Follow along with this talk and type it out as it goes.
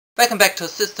Welcome back to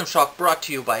System Shock, brought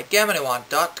to you by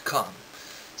GameAnyone.com.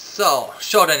 So,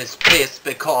 Shodan is pissed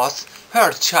because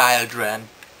her children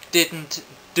didn't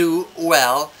do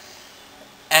well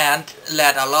and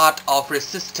led a lot of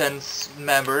resistance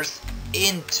members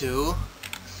into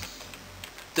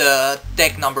the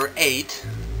deck number 8,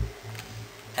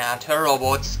 and her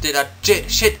robots did a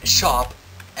shit job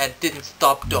and didn't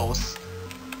stop those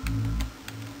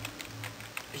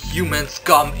human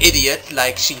scum idiots,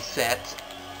 like she said.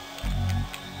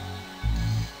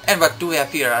 And what do we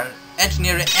have here? An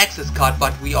engineering access card,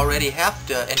 but we already have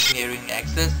the engineering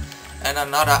access, and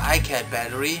another iCAD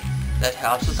battery. That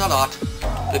helps us a lot,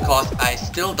 because I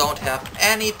still don't have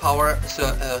any power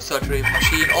surgery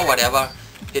machine or whatever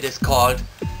it is called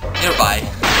nearby.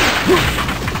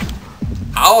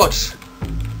 Ouch!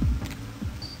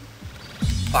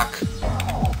 Fuck.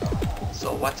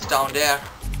 So what's down there?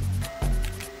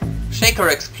 Shaker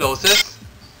explosives.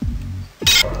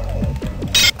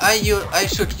 I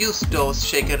should use those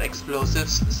shaker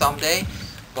explosives someday,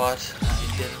 but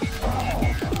I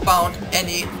didn't found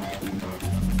any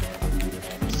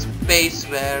space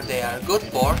where they are good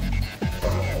for.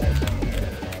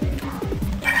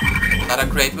 Another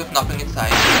crate with nothing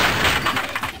inside.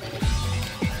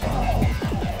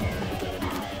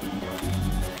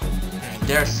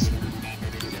 There's...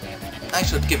 I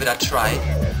should give it a try.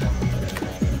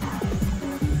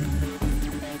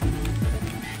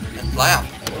 And fly up.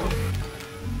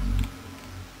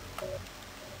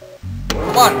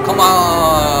 Come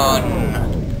on!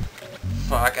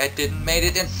 Fuck, I didn't make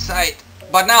it inside.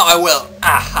 But now I will!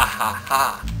 Ah ha ha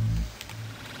ha!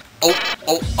 Oh,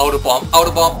 autobomb,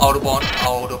 autobomb, autobomb,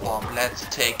 autobomb. Let's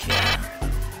take care.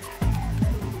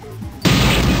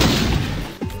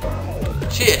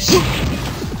 Cheers!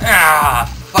 Ah,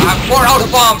 fuck, more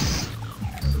autobombs!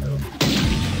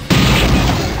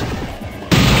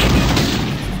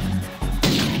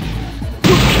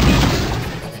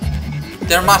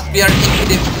 There must be an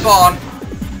infinite spawn.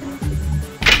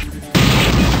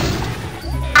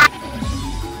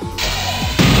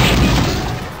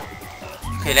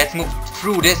 Okay, let's move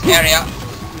through this area.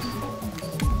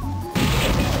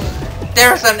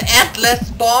 There's an endless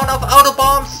spawn of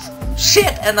autobombs.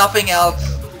 Shit, and nothing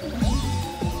else.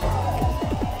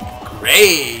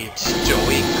 Great,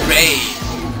 Joey, great.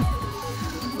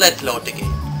 Let's load the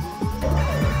game.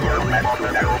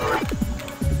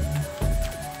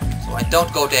 So I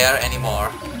don't go there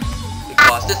anymore,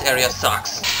 because this area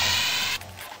sucks.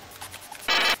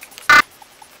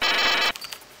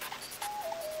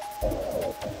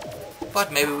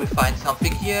 But maybe we find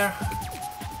something here.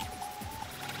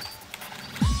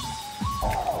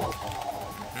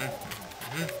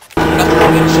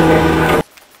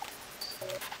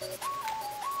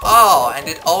 Oh, and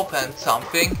it opened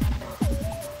something.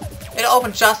 It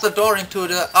opened just the door into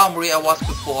the armory I was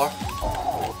before.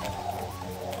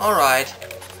 Alright.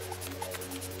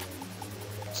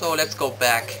 So let's go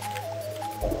back.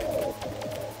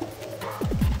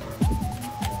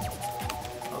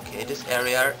 Okay, this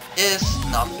area is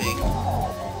nothing.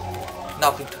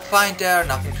 Nothing to find there,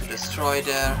 nothing to destroy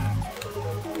there.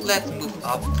 Let's move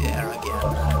up there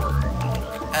again.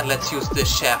 And let's use this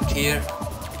shaft here.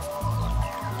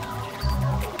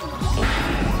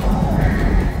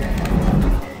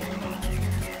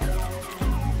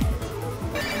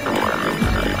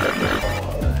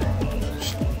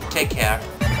 Take care.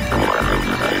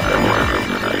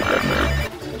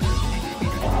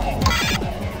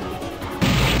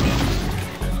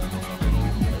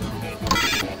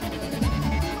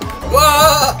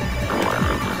 Whoa!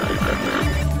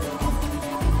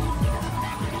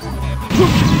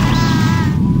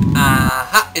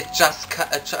 Aha! It's just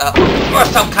or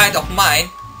some kind of mine.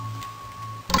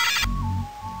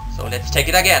 So let's take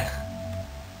it again.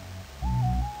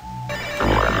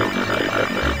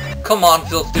 Come on,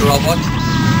 filthy robot.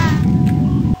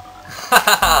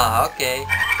 Haha, okay.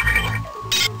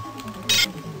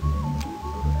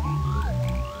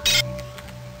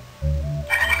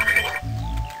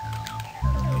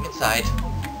 Inside.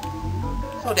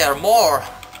 So there are more.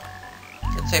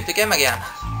 Let's save the game again.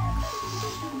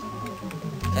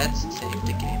 Let's save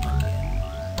the game again.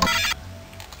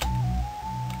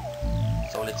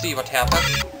 So let's see what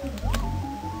happens.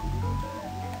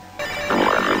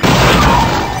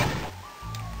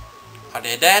 Are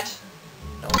they dead?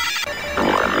 No.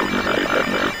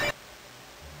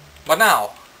 But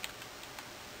now.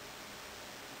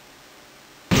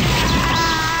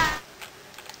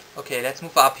 Okay, let's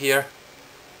move up here.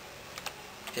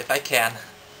 If I can.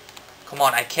 Come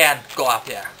on, I can go up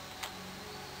there.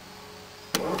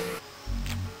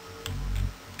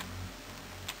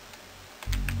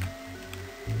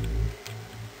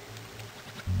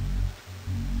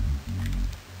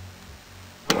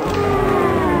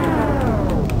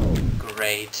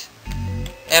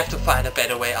 I have to find a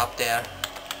better way up there.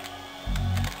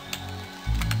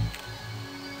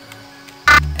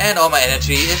 And all my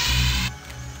energy is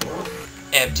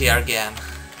empty again.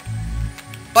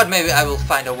 But maybe I will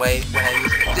find a way when I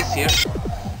use this here.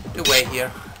 The way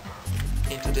here.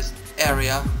 Into this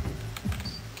area.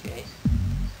 Okay.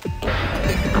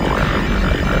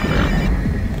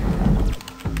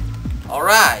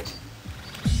 Alright.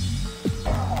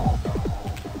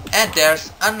 And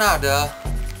there's another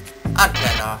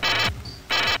antenna.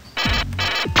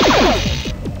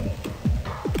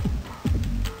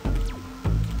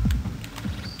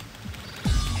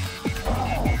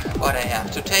 But I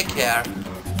have to take care.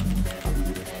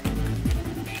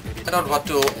 I don't want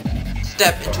to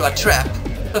step into a trap.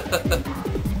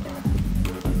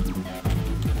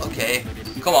 Okay,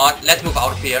 come on, let's move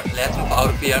out of here. Let's move out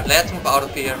of here. Let's move out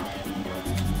of here.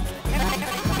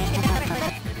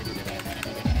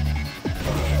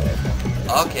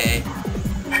 Okay.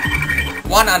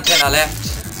 One antenna left.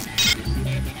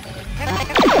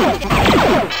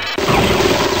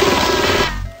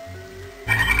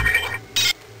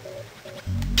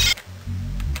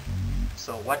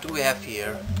 So what do we have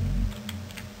here?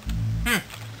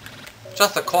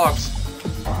 Just a corpse.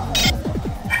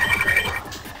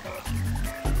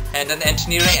 And an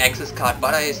engineering access card,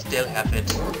 but I still have it.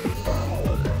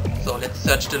 So let's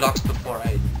search the logs before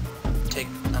I take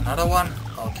another one.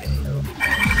 Okay.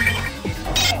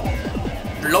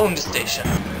 Blown the station.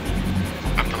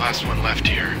 I'm the last one left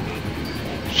here.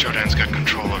 Shodan's got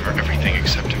control over everything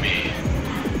except me.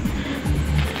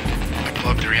 I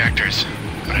plugged the reactors,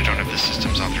 but I don't have the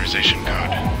system's authorization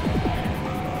code.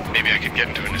 Maybe I could get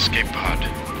into an escape pod.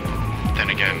 Then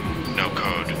again, no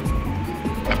code.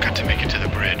 I've got to make it to the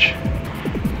bridge,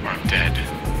 or I'm dead.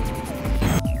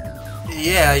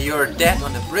 Yeah, you're dead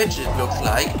on the bridge, it looks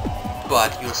like,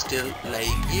 but you're still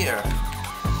laying here.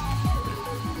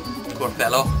 Poor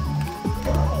fellow.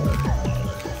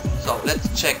 So let's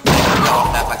check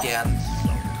our map again.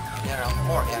 There are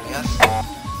more areas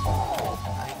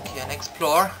I can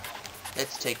explore.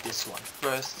 Let's take this one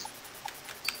first.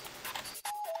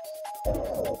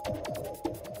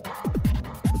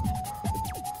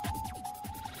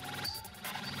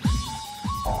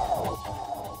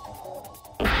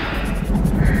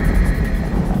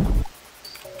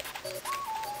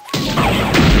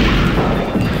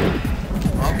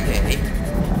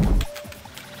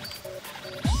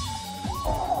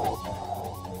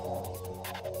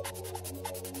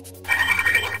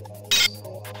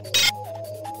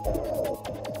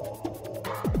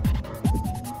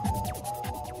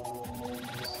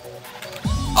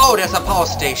 Oh, there's a power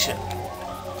station.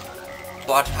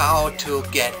 But how to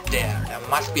get there? There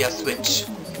must be a switch.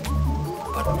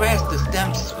 But where's this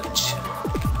damn switch?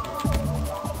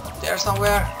 There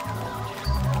somewhere?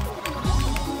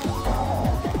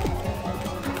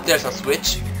 There's a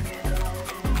switch.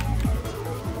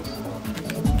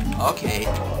 Okay.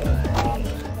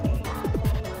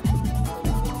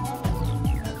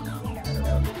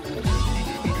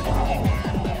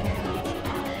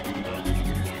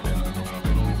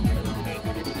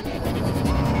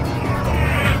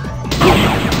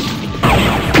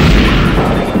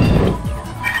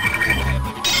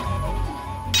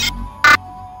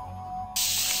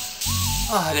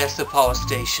 Ah, there's the power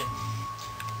station.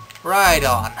 Right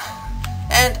on.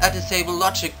 And a disabled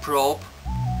logic probe.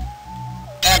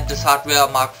 And this hardware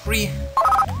Mark III.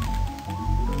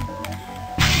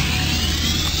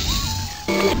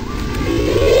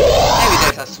 Maybe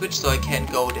there's a switch so I can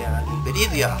go there a little bit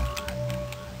easier.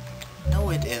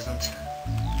 No, it isn't.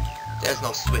 There's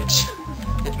no switch.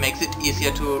 It makes it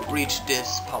easier to reach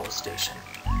this power station.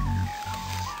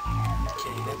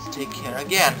 Okay, let's take care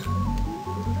again.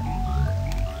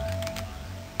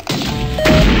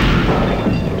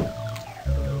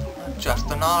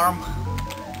 Just an arm.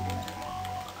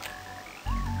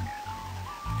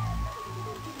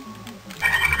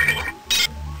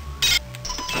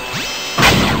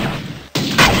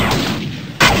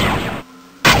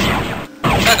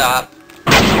 Shut up.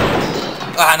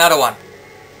 Ah, another one.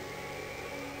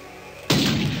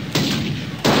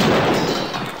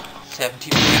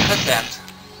 73%.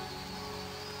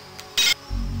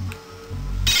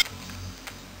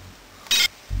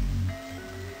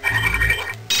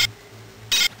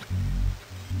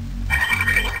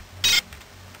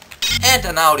 And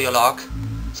an audio log,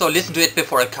 so listen to it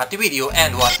before I cut the video,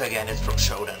 and once again it's from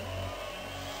Shodan.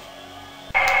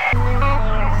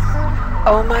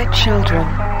 Oh my children,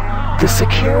 the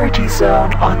security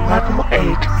zone on level 8 is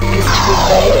to be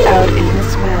laid out in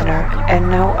this manner and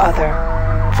no other.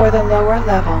 For the lower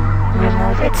level,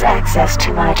 remove its access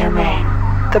to my domain.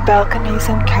 The balconies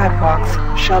and catwalks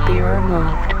shall be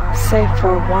removed, save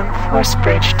for one force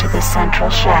bridge to the central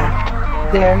shaft.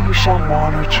 There you shall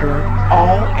monitor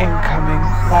all incoming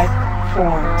life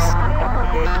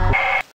forms.